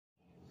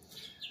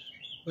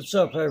What's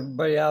up,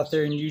 everybody out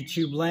there in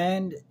YouTube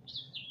land,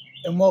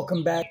 and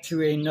welcome back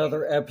to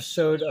another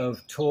episode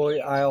of Toy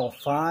Aisle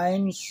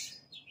Finds.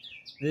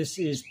 This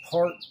is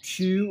part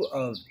 2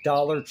 of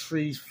Dollar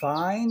Tree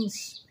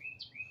Finds,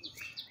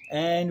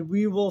 and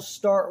we will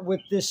start with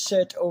this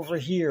set over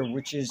here,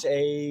 which is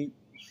a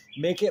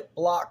Make It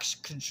Blocks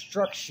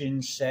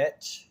construction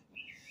set.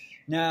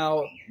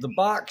 Now, the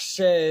box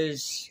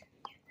says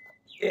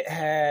it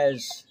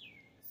has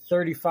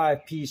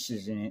 35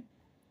 pieces in it,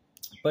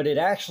 but it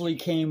actually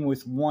came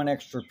with one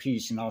extra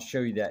piece, and I'll show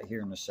you that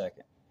here in a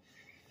second.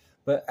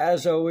 But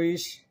as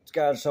always, it's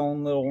got its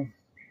own little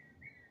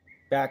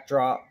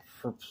backdrop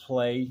for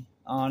play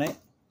on it.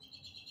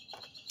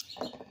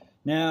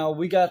 Now,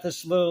 we got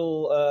this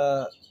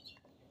little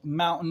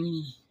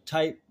mountain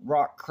type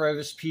rock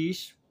crevice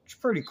piece, which is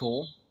pretty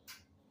cool.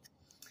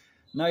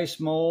 Nice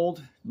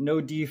mold,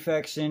 no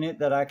defects in it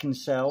that I can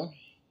sell.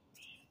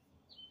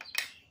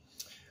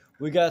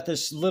 We got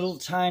this little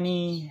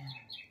tiny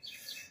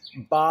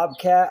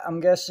bobcat,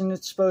 I'm guessing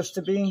it's supposed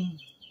to be.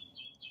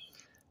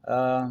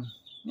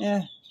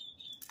 Yeah,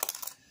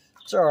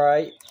 it's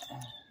alright.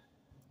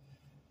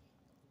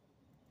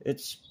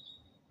 It's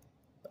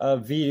a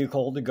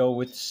vehicle to go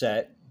with the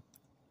set.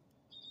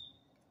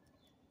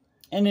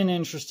 And an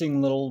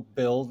interesting little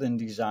build and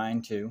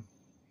design too.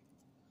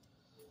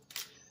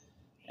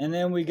 And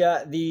then we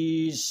got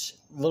these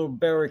little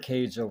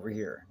barricades over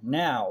here.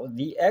 Now,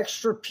 the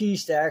extra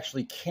piece that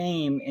actually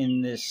came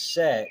in this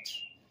set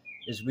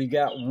is we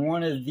got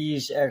one of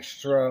these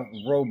extra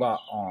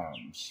robot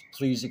arms.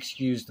 Please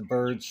excuse the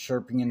birds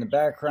chirping in the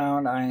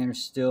background. I am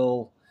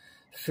still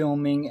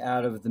filming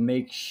out of the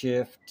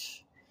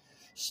makeshift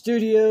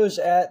studios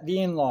at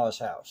the in-laws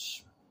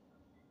house.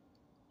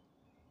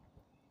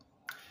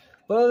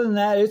 But other than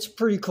that, it's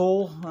pretty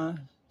cool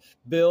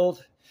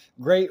build.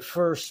 Great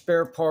for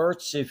spare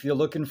parts if you're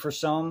looking for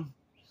some.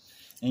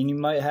 And you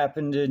might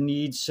happen to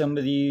need some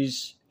of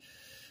these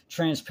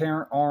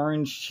transparent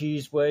orange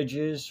cheese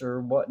wedges or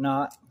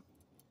whatnot.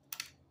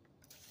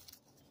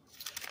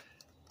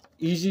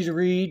 Easy to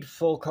read,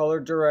 full color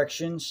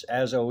directions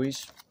as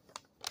always.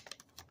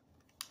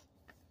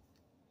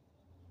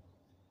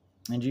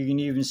 And you can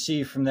even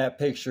see from that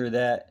picture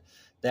that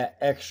that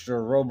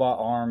extra robot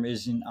arm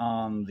isn't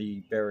on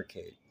the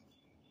barricade.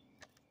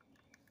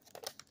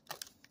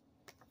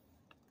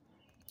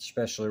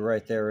 Especially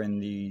right there in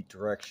the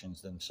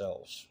directions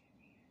themselves.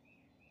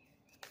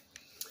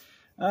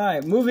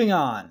 Alright, moving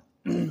on.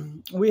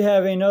 We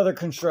have another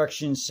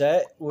construction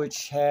set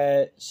which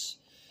has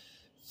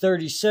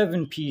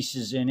 37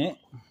 pieces in it.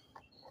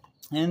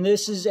 And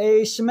this is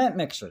a cement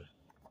mixer.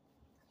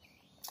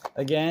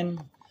 Again,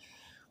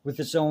 with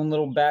its own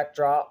little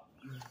backdrop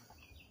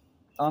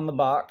on the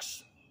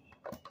box.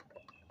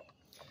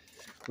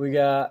 We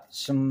got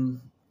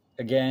some,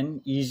 again,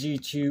 easy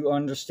to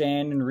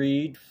understand and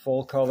read,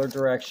 full color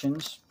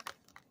directions.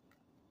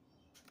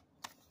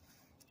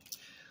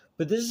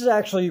 But this is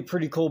actually a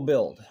pretty cool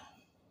build.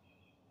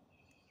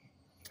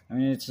 I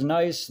mean, it's a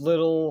nice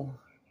little,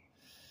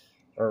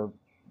 or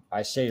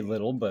I say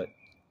little, but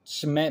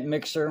cement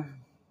mixer.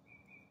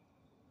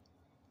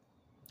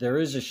 There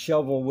is a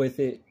shovel with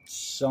it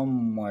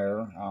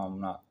somewhere.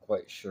 I'm not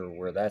quite sure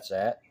where that's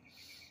at.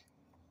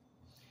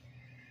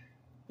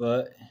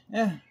 But,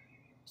 yeah,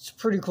 it's a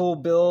pretty cool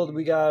build.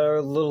 We got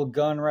our little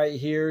gun right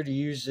here to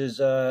use as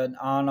an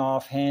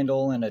on-off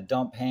handle and a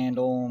dump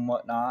handle and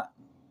whatnot.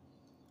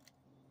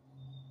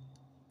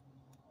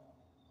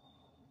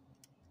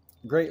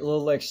 Great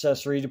little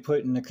accessory to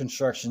put in the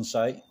construction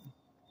site.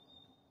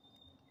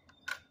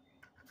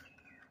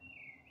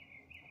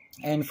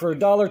 And for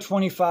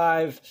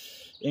 $1.25,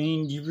 I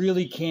mean, you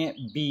really can't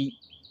beat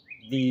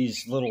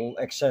these little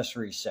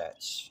accessory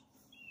sets.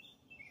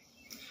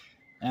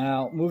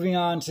 Now, moving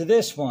on to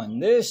this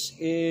one. This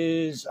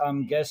is,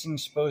 I'm guessing,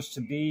 supposed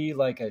to be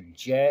like a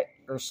jet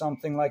or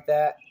something like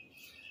that.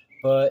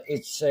 But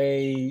it's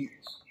a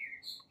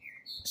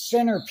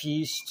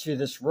centerpiece to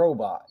this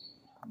robot.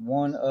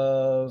 One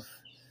of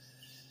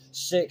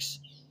 6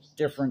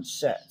 different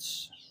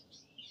sets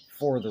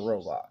for the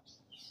robot.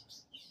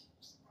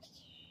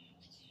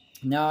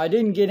 Now, I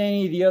didn't get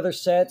any of the other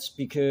sets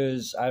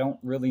because I don't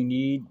really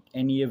need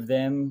any of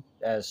them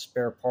as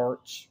spare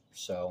parts.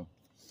 So,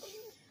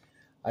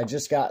 I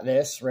just got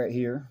this right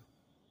here.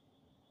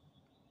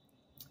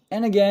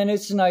 And again,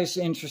 it's a nice,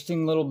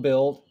 interesting little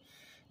build.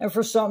 And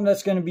for something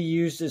that's going to be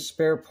used as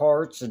spare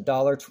parts,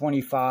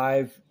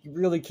 $1.25, you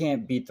really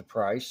can't beat the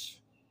price.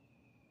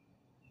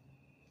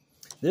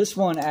 This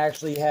one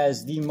actually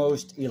has the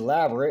most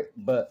elaborate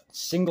but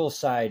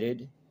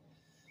single-sided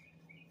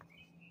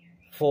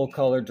full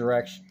color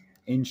direction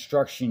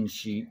instruction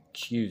sheet,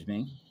 excuse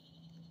me.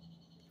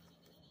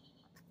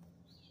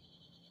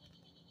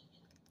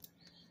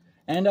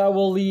 And I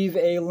will leave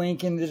a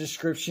link in the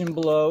description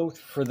below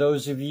for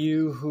those of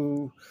you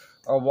who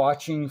are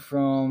watching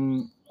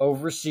from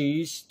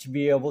overseas to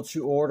be able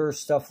to order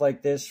stuff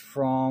like this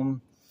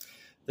from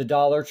the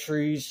Dollar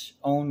Tree's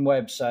own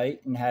website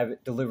and have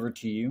it delivered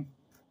to you.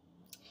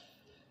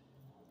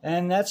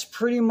 And that's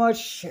pretty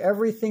much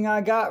everything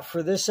I got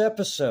for this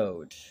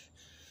episode.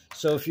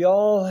 So if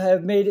y'all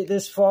have made it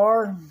this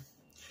far,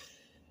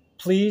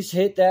 please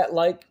hit that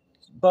like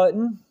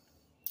button.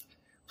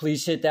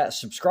 Please hit that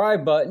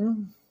subscribe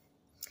button.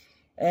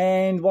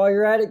 And while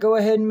you're at it, go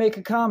ahead and make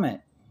a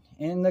comment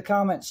in the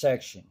comment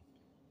section.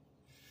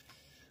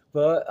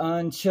 But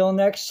until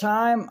next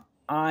time,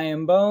 I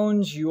am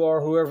Bones, you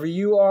are whoever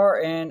you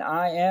are, and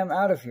I am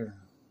out of here.